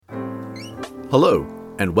Hello,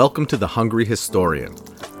 and welcome to The Hungry Historian,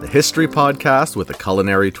 the history podcast with a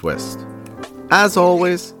culinary twist. As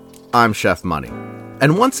always, I'm Chef Money,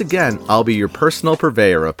 and once again, I'll be your personal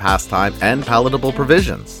purveyor of pastime and palatable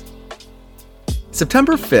provisions.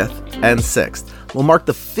 September 5th and 6th will mark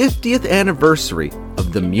the 50th anniversary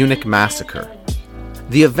of the Munich Massacre,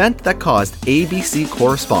 the event that caused ABC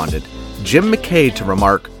correspondent Jim McKay to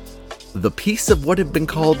remark, "The piece of what had been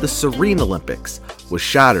called the Serene Olympics was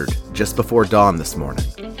shattered just before dawn this morning."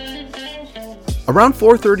 Around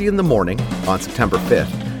 4:30 in the morning, on September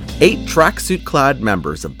 5th, 8 tracksuit-clad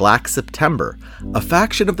members of Black September, a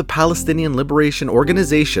faction of the Palestinian Liberation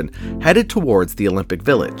Organization, headed towards the Olympic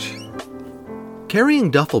Village. Carrying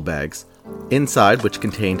duffel bags, inside which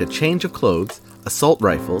contained a change of clothes, assault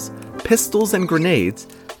rifles, pistols, and grenades,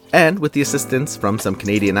 and with the assistance from some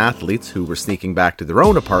Canadian athletes who were sneaking back to their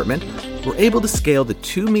own apartment, were able to scale the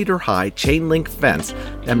 2-meter-high chain-link fence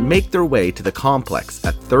and make their way to the complex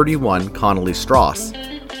at 31 Connolly Strauss,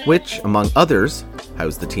 which, among others,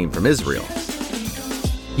 housed the team from Israel.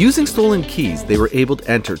 Using stolen keys, they were able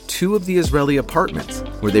to enter 2 of the Israeli apartments,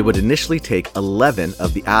 where they would initially take 11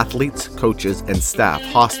 of the athletes, coaches, and staff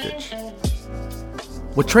hostage.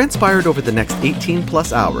 What transpired over the next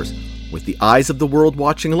 18-plus hours, with the eyes of the world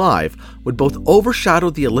watching live, would both overshadow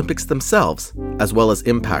the Olympics themselves, as well as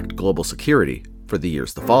impact global security for the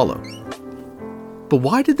years to follow. But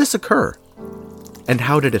why did this occur? And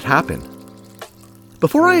how did it happen?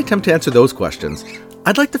 Before I attempt to answer those questions,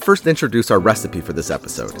 I'd like to first introduce our recipe for this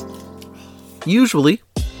episode. Usually,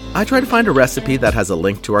 I try to find a recipe that has a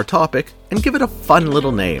link to our topic and give it a fun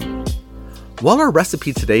little name. While our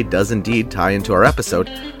recipe today does indeed tie into our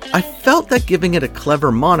episode, I felt that giving it a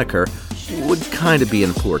clever moniker would kind of be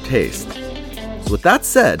in poor taste. So with that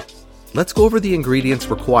said, let's go over the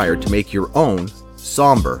ingredients required to make your own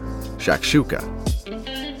Somber Shakshouka.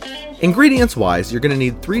 Ingredients-wise, you're going to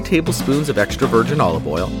need 3 tablespoons of extra virgin olive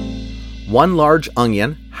oil, 1 large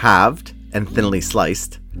onion, halved and thinly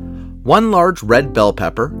sliced, 1 large red bell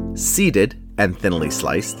pepper, seeded and thinly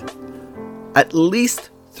sliced, at least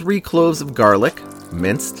 3 cloves of garlic,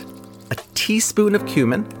 minced, a teaspoon of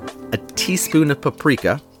cumin, a teaspoon of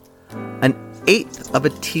paprika, 1/8 of a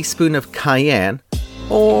teaspoon of cayenne,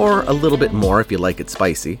 or a little bit more if you like it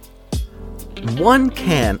spicy, 1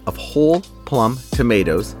 can of whole plum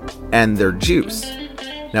tomatoes and their juice.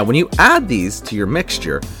 Now, when you add these to your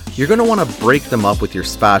mixture, you're going to want to break them up with your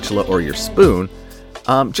spatula or your spoon,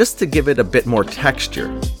 just to give it a bit more texture.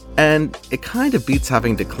 And it kind of beats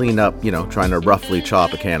having to clean up, trying to roughly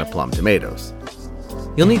chop a can of plum tomatoes.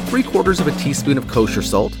 You'll need 3/4 of a teaspoon of kosher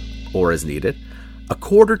salt, or as needed,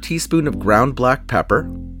 1/4 teaspoon of ground black pepper,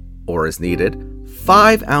 or as needed,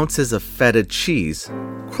 5 ounces of feta cheese,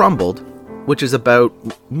 crumbled, which is about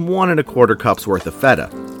 1 1/4 cups worth of feta.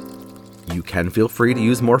 You can feel free to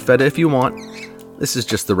use more feta if you want. This is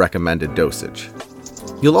just the recommended dosage.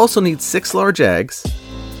 You'll also need 6 large eggs,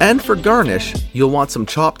 and for garnish, you'll want some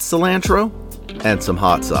chopped cilantro and some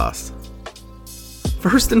hot sauce.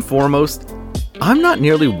 First and foremost, I'm not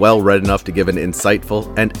nearly well-read enough to give an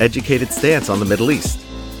insightful and educated stance on the Middle East.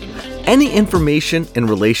 Any information in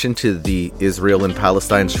relation to the Israel and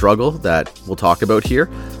Palestine struggle that we'll talk about here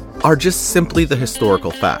are just simply the historical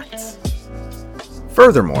facts.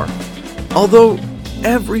 Furthermore, although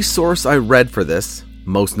every source I read for this,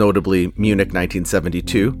 most notably Munich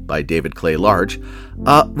 1972 by David Clay Large,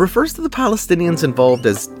 refers to the Palestinians involved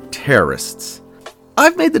as terrorists.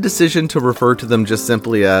 I've made the decision to refer to them just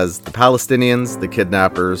simply as the Palestinians, the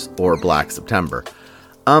kidnappers, or Black September.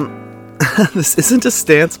 This isn't a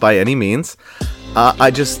stance by any means. I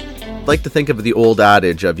just like to think of the old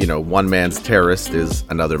adage of, one man's terrorist is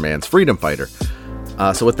another man's freedom fighter.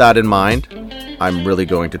 So with that in mind, I'm really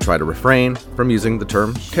going to try to refrain from using the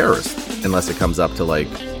term terrorist, unless it comes up to a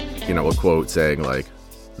quote saying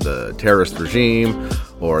the terrorist regime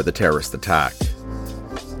or the terrorist attack.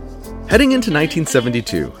 Heading into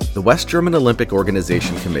 1972, the West German Olympic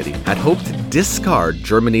Organization Committee had hoped to discard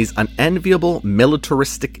Germany's unenviable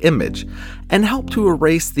militaristic image and help to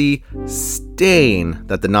erase the stain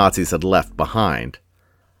that the Nazis had left behind.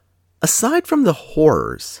 Aside from the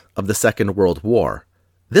horrors of the Second World War,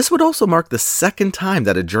 this would also mark the second time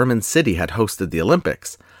that a German city had hosted the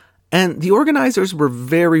Olympics, and the organizers were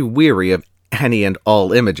very weary of any and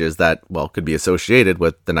all images that, could be associated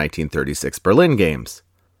with the 1936 Berlin Games.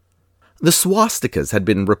 The swastikas had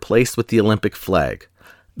been replaced with the Olympic flag.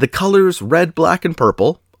 The colors red, black, and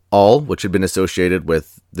purple, all which had been associated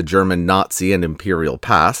with the German Nazi and imperial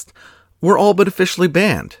past, were all but officially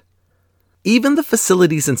banned. Even the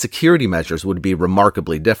facilities and security measures would be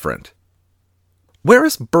remarkably different.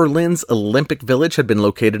 Whereas Berlin's Olympic Village had been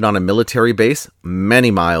located on a military base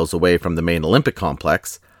many miles away from the main Olympic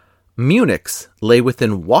complex, Munich's lay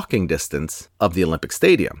within walking distance of the Olympic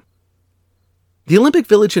Stadium. The Olympic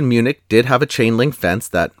Village in Munich did have a chain-link fence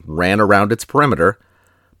that ran around its perimeter,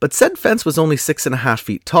 but said fence was only 6.5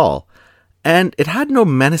 feet tall, and it had no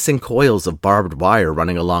menacing coils of barbed wire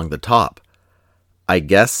running along the top. I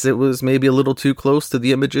guess it was maybe a little too close to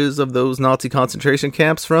the images of those Nazi concentration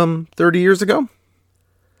camps from 30 years ago.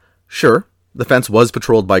 Sure, the fence was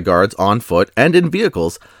patrolled by guards on foot and in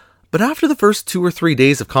vehicles, but after the first 2 or 3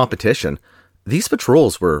 days of competition, these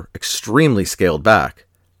patrols were extremely scaled back,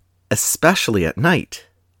 especially at night.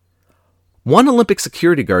 One Olympic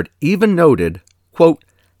security guard even noted, quote,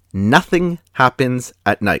 "Nothing happens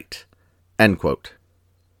at night," end quote.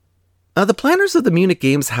 The planners of the Munich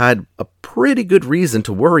Games had a pretty good reason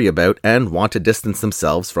to worry about and want to distance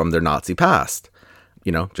themselves from their Nazi past.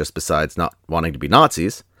 Just besides not wanting to be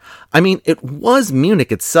Nazis. I mean, it was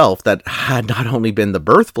Munich itself that had not only been the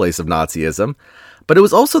birthplace of Nazism, but it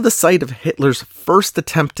was also the site of Hitler's first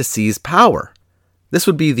attempt to seize power. This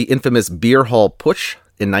would be the infamous beer hall putsch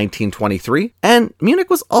in 1923, and Munich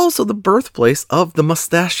was also the birthplace of the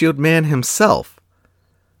mustachioed man himself.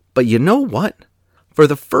 But you know what? For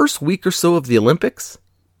the first week or so of the Olympics,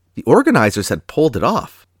 the organizers had pulled it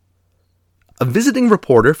off. A visiting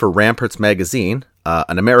reporter for Ramparts magazine,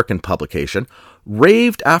 an American publication,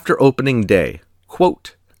 raved after opening day,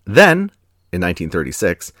 quote, "Then, in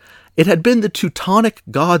 1936, it had been the Teutonic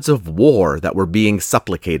gods of war that were being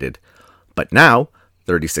supplicated, but now,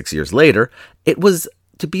 36 years later, it was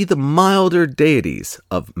to be the milder deities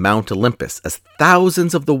of Mount Olympus, as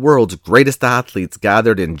thousands of the world's greatest athletes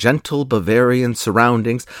gathered in gentle Bavarian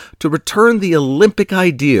surroundings to return the Olympic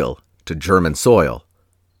ideal to German soil,"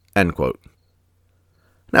 end quote.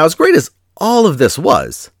 Now, as great as all of this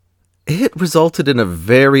was, it resulted in a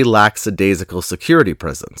very lackadaisical security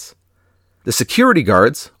presence. The security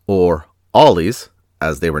guards, or ollies,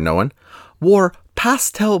 as they were known, wore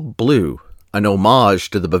pastel blue, an homage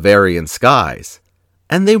to the Bavarian skies,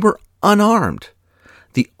 and they were unarmed.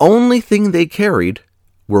 The only thing they carried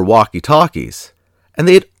were walkie-talkies, and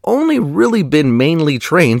they had only really been mainly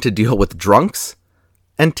trained to deal with drunks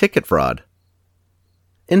and ticket fraud.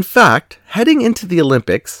 In fact, heading into the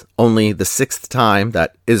Olympics, only the 6th time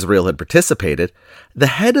that Israel had participated, the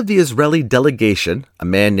head of the Israeli delegation, a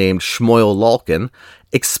man named Shmuel Lalkin,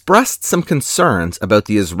 expressed some concerns about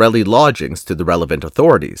the Israeli lodgings to the relevant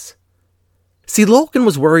authorities. See, Lalkin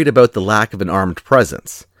was worried about the lack of an armed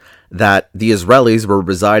presence, that the Israelis were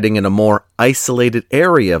residing in a more isolated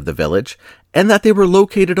area of the village, and that they were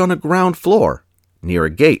located on a ground floor, near a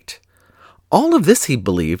gate. All of this, he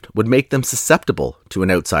believed, would make them susceptible to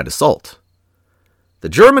an outside assault. The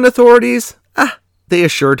German authorities, they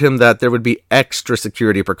assured him that there would be extra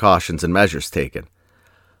security precautions and measures taken.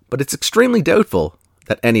 But it's extremely doubtful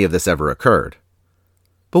that any of this ever occurred.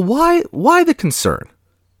 But why the concern?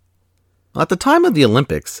 At the time of the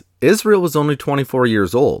Olympics, Israel was only 24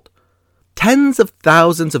 years old. Tens of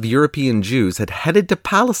thousands of European Jews had headed to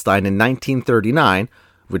Palestine in 1939,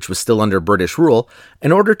 which was still under British rule,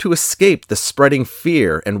 in order to escape the spreading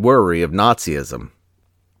fear and worry of Nazism.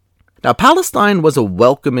 Now, Palestine was a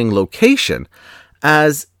welcoming location,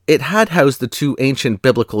 as it had housed the two ancient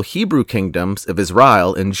biblical Hebrew kingdoms of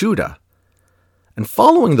Israel and Judah. And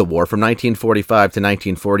following the war from 1945 to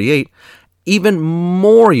 1948, even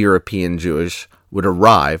more European Jews would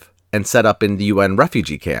arrive and set up in the UN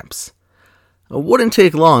refugee camps. It wouldn't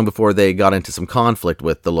take long before they got into some conflict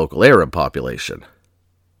with the local Arab population.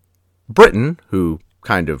 Britain, who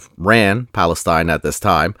kind of ran Palestine at this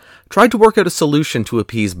time, tried to work out a solution to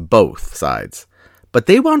appease both sides, but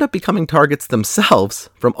they wound up becoming targets themselves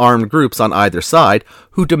from armed groups on either side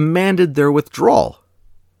who demanded their withdrawal.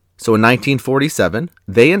 So in 1947,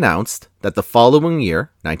 they announced that the following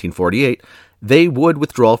year, 1948, they would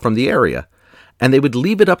withdraw from the area, and they would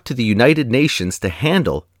leave it up to the United Nations to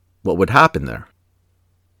handle what would happen there.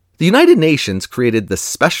 The United Nations created the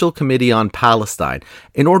Special Committee on Palestine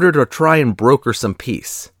in order to try and broker some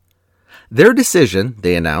peace. Their decision,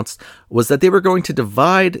 they announced, was that they were going to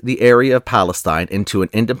divide the area of Palestine into an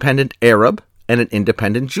independent Arab and an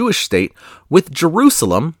independent Jewish state, with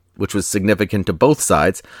Jerusalem, which was significant to both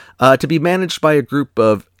sides, to be managed by a group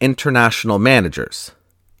of international managers.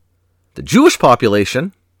 The Jewish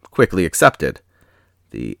population quickly accepted.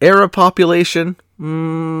 The Arab population,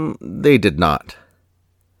 they did not.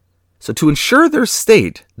 So to ensure their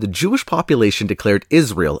state, the Jewish population declared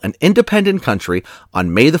Israel an independent country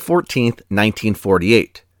on May the 14th,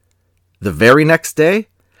 1948. The very next day,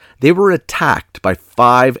 they were attacked by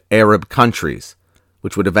 5 Arab countries,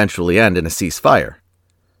 which would eventually end in a ceasefire.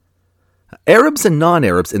 Arabs and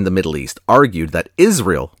non-Arabs in the Middle East argued that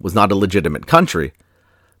Israel was not a legitimate country,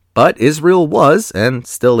 but Israel was, and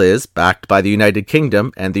still is, backed by the United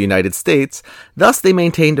Kingdom and the United States, thus they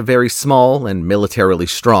maintained a very small and militarily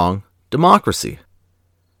strong democracy.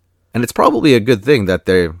 And it's probably a good thing that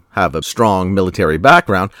they have a strong military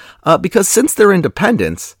background, because since their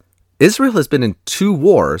independence, Israel has been in 2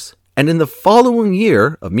 wars, and in the following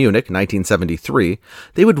year of Munich, 1973,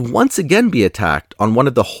 they would once again be attacked on one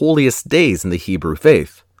of the holiest days in the Hebrew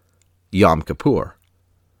faith, Yom Kippur.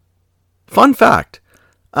 Fun fact.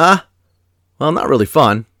 Well, not really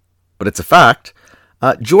fun, but it's a fact.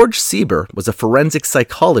 George Sieber was a forensic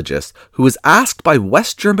psychologist who was asked by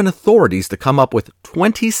West German authorities to come up with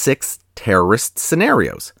 26 terrorist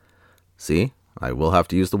scenarios. See, I will have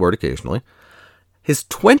to use the word occasionally. His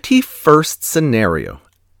 21st scenario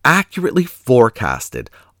accurately forecasted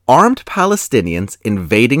armed Palestinians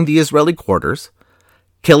invading the Israeli quarters,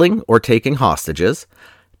 killing or taking hostages,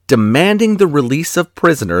 demanding the release of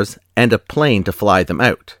prisoners, and a plane to fly them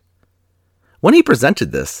out. When he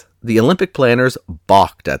presented this, the Olympic planners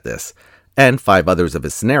balked at this, and 5 others of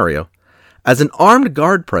his scenario, as an armed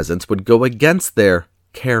guard presence would go against their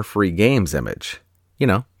carefree games image. You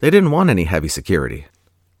know, they didn't want any heavy security.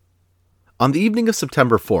 On the evening of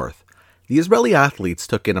September 4th, the Israeli athletes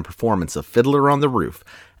took in a performance of Fiddler on the Roof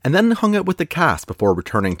and then hung out with the cast before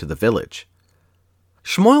returning to the village.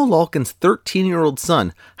 Shmuel Lalkin's 13-year-old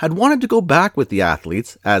son had wanted to go back with the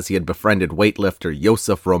athletes as he had befriended weightlifter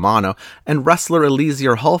Yosef Romano and wrestler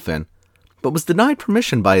Eliezer Halfin, but was denied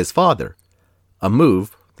permission by his father, a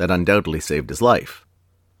move that undoubtedly saved his life.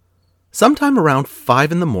 Sometime around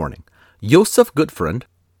 5 in the morning, Yosef Gutfried,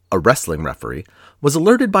 a wrestling referee, was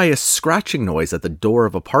alerted by a scratching noise at the door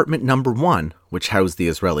of apartment number 1, which housed the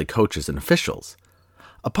Israeli coaches and officials.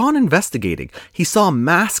 Upon investigating, he saw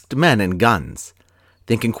masked men and guns.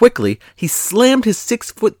 Thinking quickly, he slammed his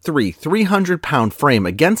 6'3", 300-pound frame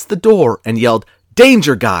against the door and yelled,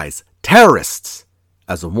 "Danger, guys! Terrorists!"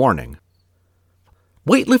 as a warning.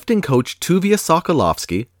 Weightlifting coach Tuvia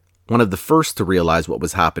Sokolovsky, one of the first to realize what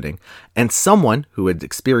was happening, and someone who had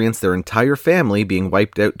experienced their entire family being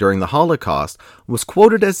wiped out during the Holocaust, was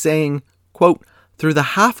quoted as saying, quote, "Through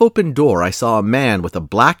the half-open door I saw a man with a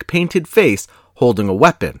black painted face holding a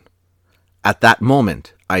weapon. At that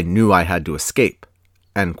moment, I knew I had to escape."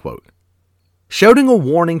 End quote. Shouting a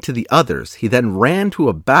warning to the others, he then ran to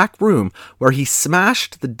a back room where he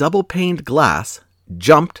smashed the double-paned glass,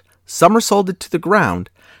 jumped, somersaulted to the ground,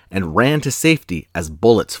 and ran to safety as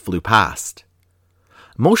bullets flew past.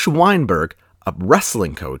 Moshe Weinberg, a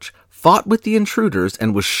wrestling coach, fought with the intruders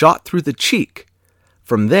and was shot through the cheek.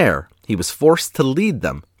 From there, he was forced to lead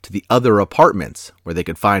them to the other apartments where they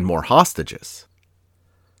could find more hostages.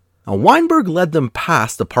 Now, Weinberg led them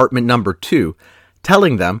past apartment number 2,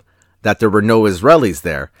 telling them that there were no Israelis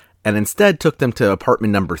there, and instead took them to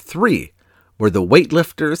apartment number 3, where the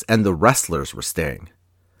weightlifters and the wrestlers were staying.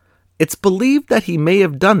 It's believed that he may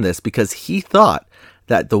have done this because he thought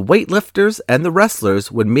that the weightlifters and the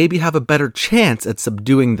wrestlers would maybe have a better chance at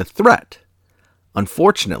subduing the threat.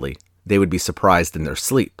 Unfortunately, they would be surprised in their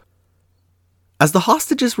sleep. As the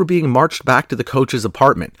hostages were being marched back to the coach's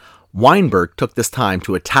apartment, Weinberg took this time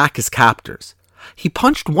to attack his captors. He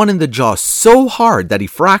punched one in the jaw so hard that he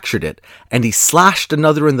fractured it, and he slashed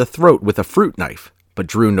another in the throat with a fruit knife, but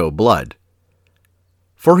drew no blood.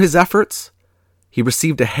 For his efforts, he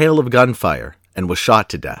received a hail of gunfire and was shot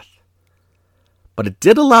to death. But it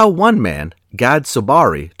did allow one man, Gad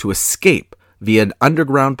Sobari, to escape via an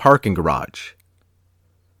underground parking garage.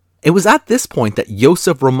 It was at this point that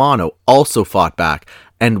Yosef Romano also fought back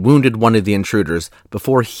and wounded one of the intruders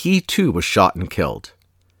before he too was shot and killed.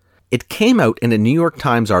 It came out in a New York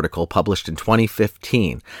Times article published in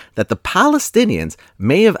 2015 that the Palestinians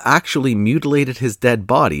may have actually mutilated his dead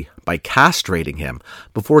body by castrating him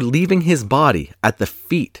before leaving his body at the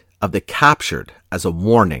feet of the captured as a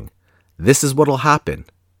warning. This is what'll happen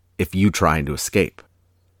if you try to escape.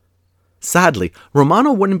 Sadly,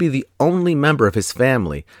 Romano wouldn't be the only member of his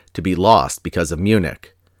family to be lost because of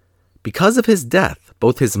Munich. Because of his death,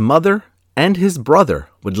 both his mother and his brother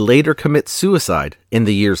would later commit suicide in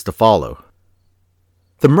the years to follow.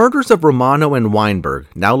 The murders of Romano and Weinberg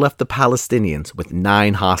now left the Palestinians with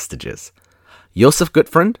 9 hostages. Yosef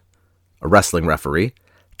Gutfried, a wrestling referee,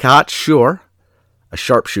 Kaat Shur, a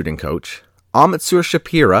sharpshooting coach, Amatsur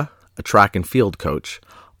Shapira, a track and field coach,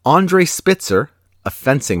 Andre Spitzer, a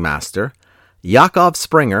fencing master, Yaakov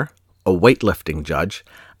Springer, a weightlifting judge,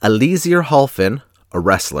 Eliezer Halfin, a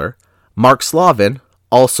wrestler, Mark Slavin,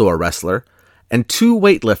 also a wrestler, and 2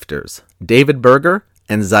 weightlifters, David Berger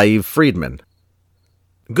and Zaiv Friedman.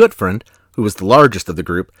 Gutfried, who was the largest of the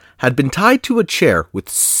group, had been tied to a chair with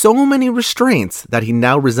so many restraints that he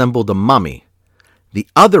now resembled a mummy. The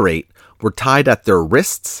other 8 were tied at their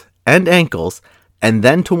wrists and ankles, and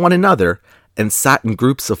then to one another, and sat in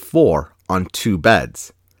groups of 4 on 2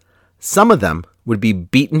 beds. Some of them would be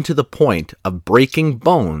beaten to the point of breaking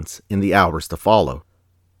bones in the hours to follow.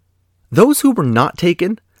 Those who were not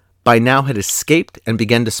taken by now had escaped and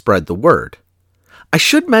began to spread the word. I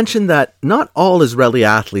should mention that not all Israeli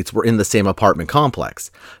athletes were in the same apartment complex.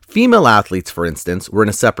 Female athletes, for instance, were in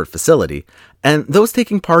a separate facility, and those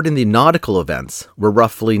taking part in the nautical events were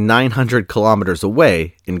roughly 900 kilometers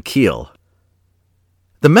away in Kiel.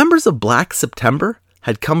 The members of Black September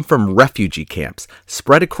had come from refugee camps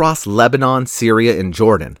spread across Lebanon, Syria, and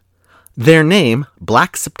Jordan. Their name,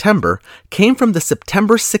 Black September, came from the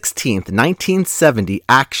September 16, 1970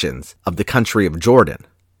 actions of the country of Jordan.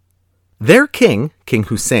 Their king, King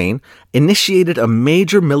Hussein, initiated a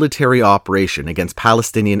major military operation against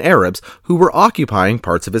Palestinian Arabs who were occupying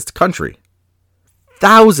parts of his country.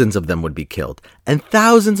 Thousands of them would be killed, and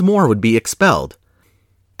thousands more would be expelled.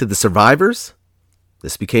 To the survivors,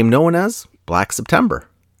 this became known as Black September.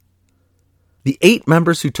 The 8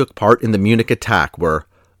 members who took part in the Munich attack were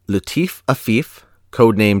Latif Afif,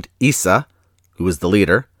 codenamed Isa, who was the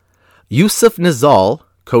leader, Yusuf Nizal,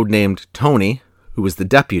 codenamed Tony, who was the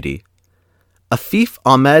deputy, Afif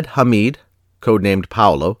Ahmed Hamid, codenamed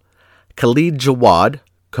Paolo, Khalid Jawad,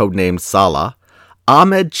 codenamed Salah,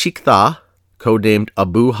 Ahmed Chikta, codenamed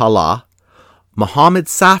Abu Hala, Mohammed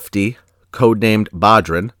Safdi, codenamed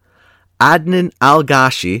Badran, Adnan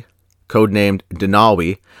Al-Ghashi, codenamed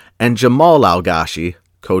Dinawi, and Jamal Al-Ghashi,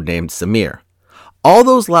 codenamed Samir. All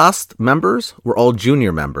those last members were all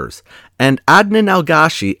junior members, and Adnan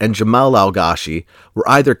Al-Ghashi and Jamal Al-Ghashi were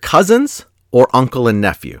either cousins or uncle and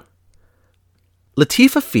nephew.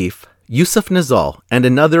 Latif Afif, Yusuf Nizal, and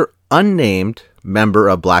another unnamed member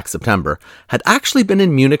of Black September had actually been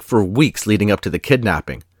in Munich for weeks leading up to the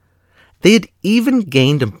kidnapping. They had even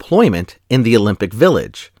gained employment in the Olympic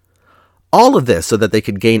Village. All of this so that they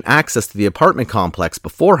could gain access to the apartment complex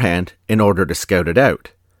beforehand in order to scout it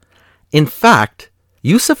out. In fact,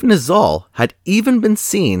 Yusuf Nizal had even been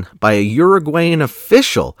seen by a Uruguayan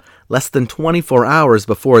official less than 24 hours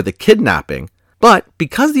before the kidnapping, but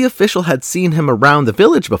because the official had seen him around the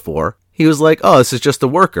village before, he was like, oh, this is just a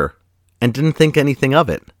worker, and didn't think anything of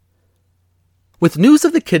it. With news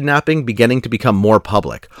of the kidnapping beginning to become more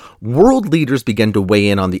public, world leaders began to weigh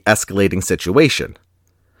in on the escalating situation.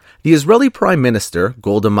 The Israeli Prime Minister,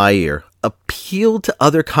 Golda Meir, appealed to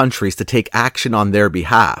other countries to take action on their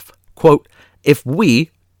behalf. Quote, if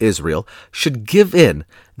we, Israel, should give in,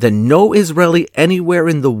 then no Israeli anywhere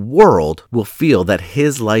in the world will feel that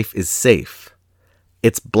his life is safe.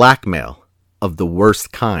 It's blackmail of the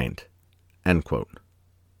worst kind. End quote.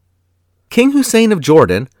 King Hussein of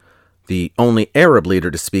Jordan, the only Arab leader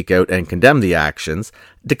to speak out and condemn the actions,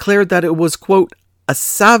 declared that it was, quote, a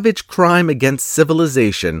savage crime against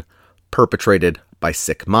civilization perpetrated by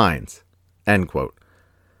sick minds. End quote.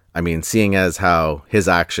 I mean, seeing as how his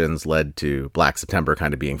actions led to Black September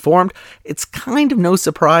kind of being formed, it's kind of no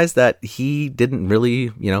surprise that he didn't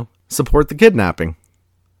really, support the kidnapping.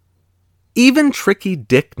 Even tricky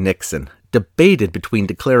Dick Nixon debated between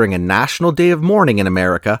declaring a national day of mourning in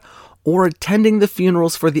America or attending the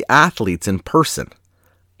funerals for the athletes in person.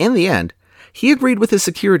 In the end, he agreed with his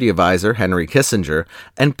security advisor, Henry Kissinger,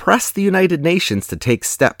 and pressed the United Nations to take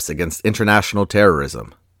steps against international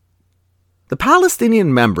terrorism. The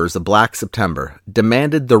Palestinian members of Black September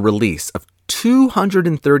demanded the release of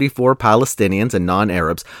 234 Palestinians and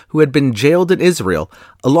non-Arabs who had been jailed in Israel,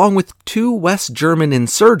 along with 2 West German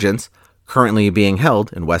insurgents currently being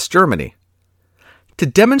held in West Germany. To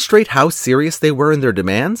demonstrate how serious they were in their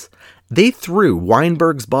demands, they threw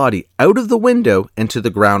Weinberg's body out of the window and to the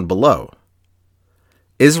ground below.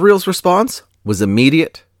 Israel's response was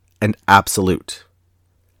immediate and absolute.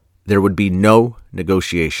 There would be no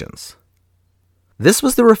negotiations. This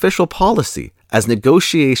was their official policy, as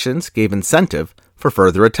negotiations gave incentive for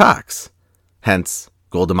further attacks. Hence,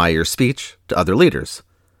 Golda Meir's speech to other leaders.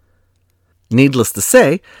 Needless to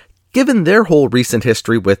say, given their whole recent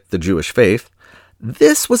history with the Jewish faith,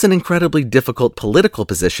 this was an incredibly difficult political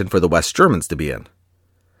position for the West Germans to be in.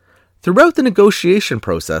 Throughout the negotiation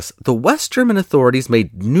process, the West German authorities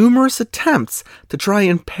made numerous attempts to try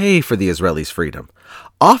and pay for the Israelis' freedom,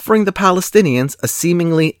 offering the Palestinians a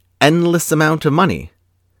seemingly endless amount of money.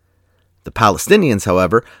 The Palestinians,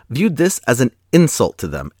 however, viewed this as an insult to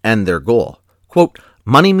them and their goal. Quote,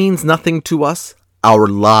 money means nothing to us, our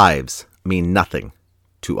lives mean nothing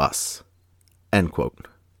to us. End quote.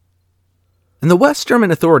 And the West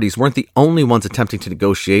German authorities weren't the only ones attempting to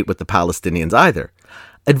negotiate with the Palestinians either.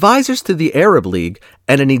 Advisors to the Arab League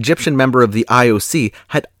and an Egyptian member of the IOC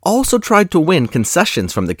had also tried to win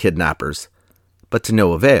concessions from the kidnappers, but to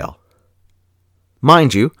no avail.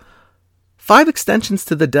 Mind you, 5 extensions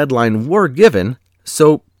to the deadline were given,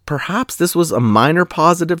 so perhaps this was a minor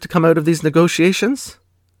positive to come out of these negotiations?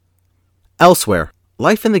 Elsewhere,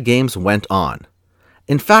 life in the Games went on.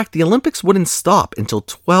 In fact, the Olympics wouldn't stop until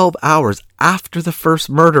 12 hours after the first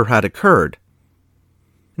murder had occurred.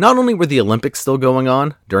 Not only were the Olympics still going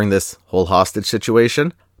on during this whole hostage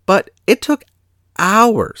situation, but it took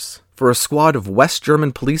hours for a squad of West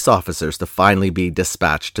German police officers to finally be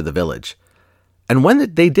dispatched to the village. And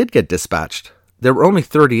when they did get dispatched, there were only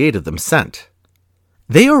 38 of them sent.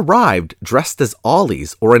 They arrived dressed as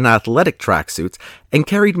ollies or in athletic tracksuits and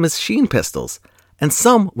carried machine pistols, and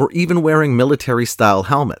some were even wearing military-style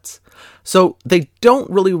helmets. So they don't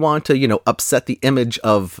really want to, upset the image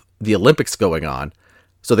of the Olympics going on.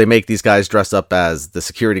 So they make these guys dress up as the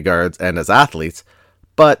security guards and as athletes.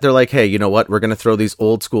 But they're like, hey, you know what? We're going to throw these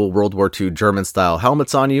old-school World War II German-style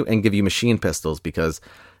helmets on you and give you machine pistols because,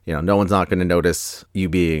 no one's not going to notice you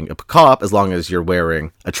being a cop as long as you're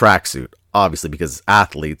wearing a tracksuit. Obviously, because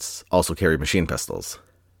athletes also carry machine pistols.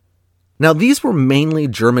 Now, these were mainly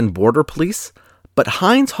German border police, but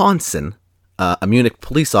Heinz Hansen, a Munich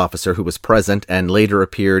police officer who was present and later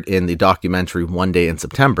appeared in the documentary One Day in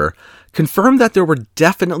September, confirmed that there were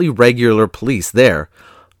definitely regular police there,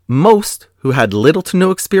 most who had little to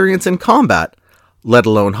no experience in combat, let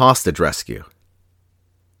alone hostage rescue.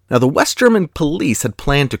 Now, the West German police had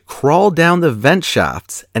planned to crawl down the vent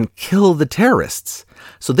shafts and kill the terrorists,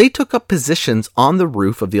 so they took up positions on the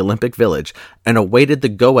roof of the Olympic Village and awaited the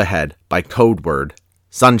go-ahead by code word,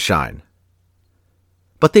 sunshine.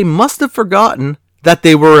 But they must have forgotten that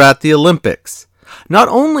they were at the Olympics. Not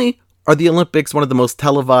only are the Olympics one of the most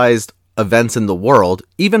televised events in the world,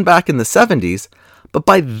 even back in the 70s, but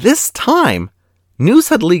by this time, news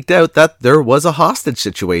had leaked out that there was a hostage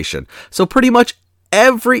situation. So pretty much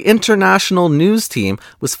every international news team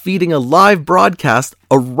was feeding a live broadcast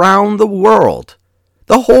around the world.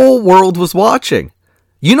 The whole world was watching.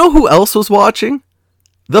 You know who else was watching?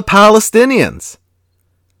 The Palestinians.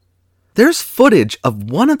 There's footage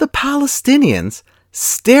of one of the Palestinians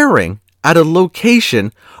staring at a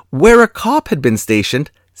location where a cop had been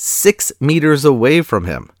stationed 6 meters away from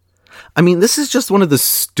him. I mean, this is just one of the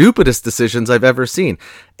stupidest decisions I've ever seen.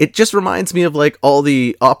 It just reminds me of all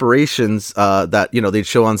the operations that, they'd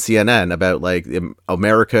show on CNN about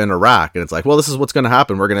America and Iraq. And it's like, well, this is what's going to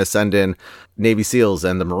happen. We're going to send in Navy SEALs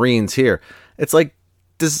and the Marines here. It's like,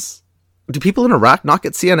 do people in Iraq not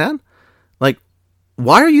get CNN?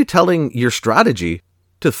 Why are you telling your strategy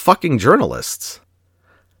to fucking journalists?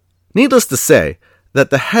 Needless to say that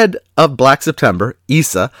the head of Black September,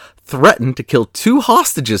 Issa, threatened to kill 2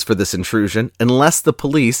 hostages for this intrusion unless the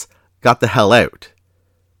police got the hell out.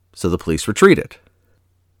 So the police retreated.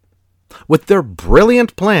 With their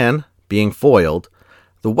brilliant plan being foiled,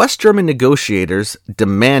 the West German negotiators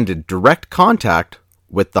demanded direct contact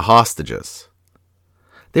with the hostages.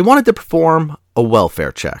 They wanted to perform a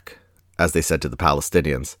welfare check, as they said to the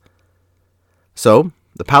Palestinians. So,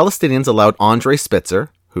 the Palestinians allowed Andrei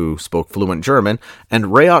Spitzer, who spoke fluent German, and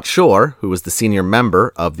Rayot Shor, who was the senior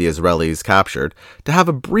member of the Israelis captured, to have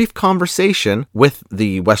a brief conversation with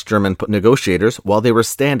the West German negotiators while they were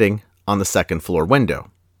standing on the second floor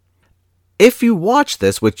window. If you watch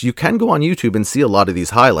this, which you can go on YouTube and see a lot of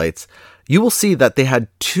these highlights, you will see that they had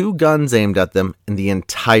 2 guns aimed at them in the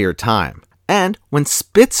entire time. And when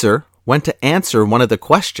Spitzer went to answer one of the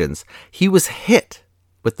questions, he was hit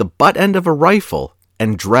with the butt end of a rifle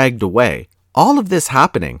and dragged away. All of this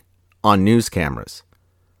happening on news cameras.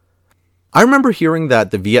 I remember hearing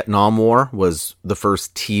that the Vietnam War was the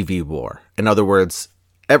first TV war. In other words,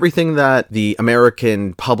 everything that the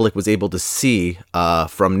American public was able to see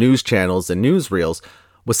from news channels and newsreels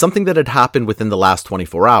was something that had happened within the last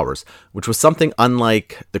 24 hours, which was something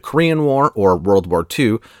unlike the Korean War or World War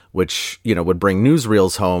II, which, would bring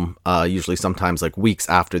newsreels home, usually sometimes weeks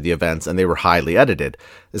after the events, and they were highly edited.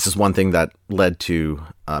 This is one thing that led to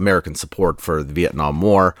American support for the Vietnam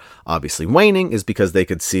War obviously waning, is because they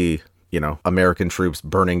could see, American troops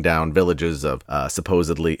burning down villages of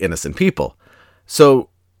supposedly innocent people. So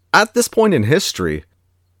at this point in history,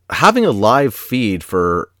 having a live feed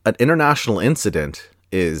for an international incident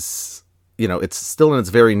is, it's still in its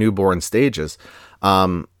very newborn stages.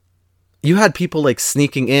 You had people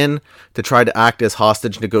sneaking in to try to act as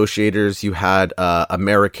hostage negotiators. You had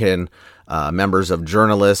American members of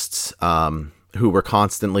journalists who were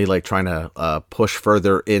constantly like trying to push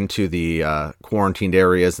further into the quarantined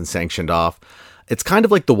areas and sanctioned off. It's kind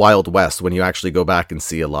of like the Wild West when you actually go back and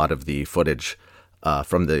see a lot of the footage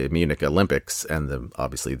from the Munich Olympics and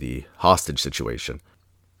obviously the hostage situation.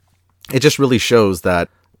 It just really shows that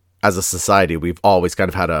as a society, we've always kind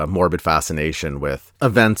of had a morbid fascination with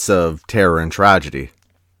events of terror and tragedy.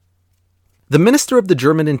 The Minister of the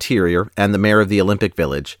German Interior and the Mayor of the Olympic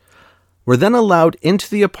Village were then allowed into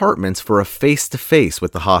the apartments for a face-to-face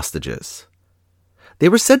with the hostages. They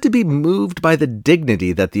were said to be moved by the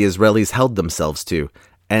dignity that the Israelis held themselves to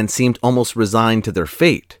and seemed almost resigned to their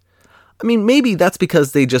fate. I mean, maybe that's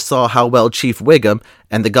because they just saw how well Chief Wiggum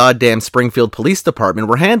and the goddamn Springfield Police Department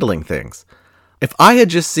were handling things. If I had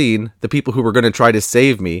just seen the people who were going to try to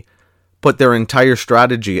save me put their entire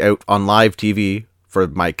strategy out on live TV for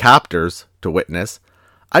my captors to witness,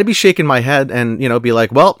 I'd be shaking my head and, be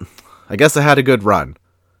like, well, I guess I had a good run.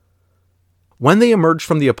 When they emerged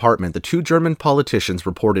from the apartment, the two German politicians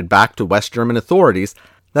reported back to West German authorities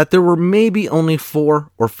that there were maybe only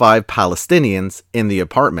 4 or 5 Palestinians in the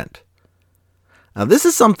apartment. Now, this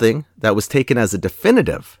is something that was taken as a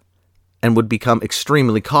definitive and would become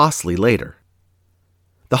extremely costly later.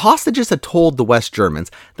 The hostages had told the West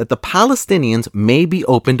Germans that the Palestinians may be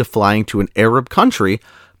open to flying to an Arab country,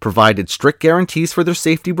 provided strict guarantees for their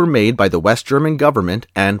safety were made by the West German government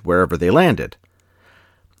and wherever they landed.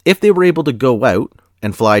 If they were able to go out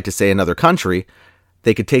and fly to, say, another country,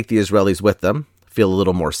 they could take the Israelis with them, feel a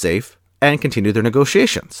little more safe, and continue their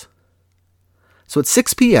negotiations. So at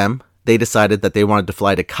 6 p.m., they decided that they wanted to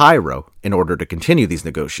fly to Cairo in order to continue these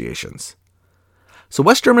negotiations. So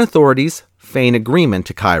West German authorities feign agreement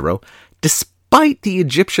to Cairo, despite the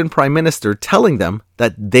Egyptian Prime Minister telling them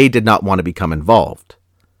that they did not want to become involved.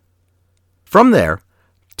 From there,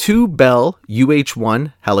 2 Bell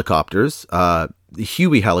UH-1 helicopters, the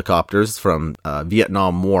Huey helicopters from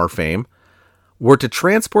Vietnam War fame, were to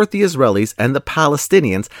transport the Israelis and the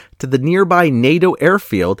Palestinians to the nearby NATO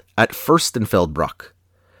airfield at Fürstenfeldbruck.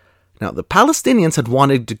 Now, the Palestinians had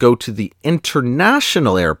wanted to go to the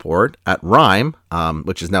international airport at Rhein,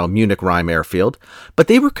 which is now Munich Rhein Airfield, but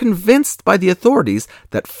they were convinced by the authorities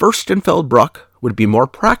that Fürstenfeldbruck would be more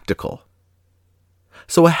practical.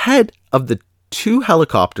 So ahead of the 2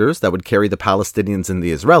 helicopters that would carry the Palestinians and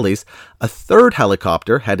the Israelis, a 3rd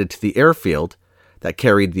helicopter headed to the airfield that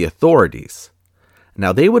carried the authorities.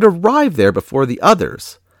 Now, they would arrive there before the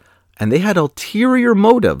others, and they had ulterior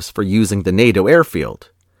motives for using the NATO airfield.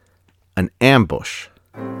 An ambush.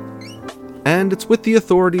 And it's with the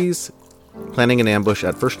authorities planning an ambush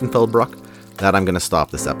at Fürstenfeldbruck that I'm going to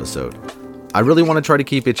stop this episode. I really want to try to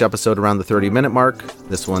keep each episode around the 30-minute mark.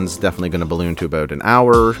 This one's definitely going to balloon to about an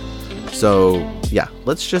hour. So, yeah,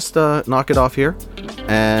 let's just knock it off here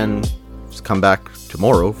and just come back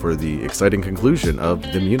tomorrow for the exciting conclusion of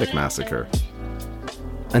the Munich Massacre.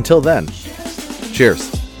 Until then,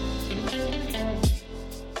 cheers.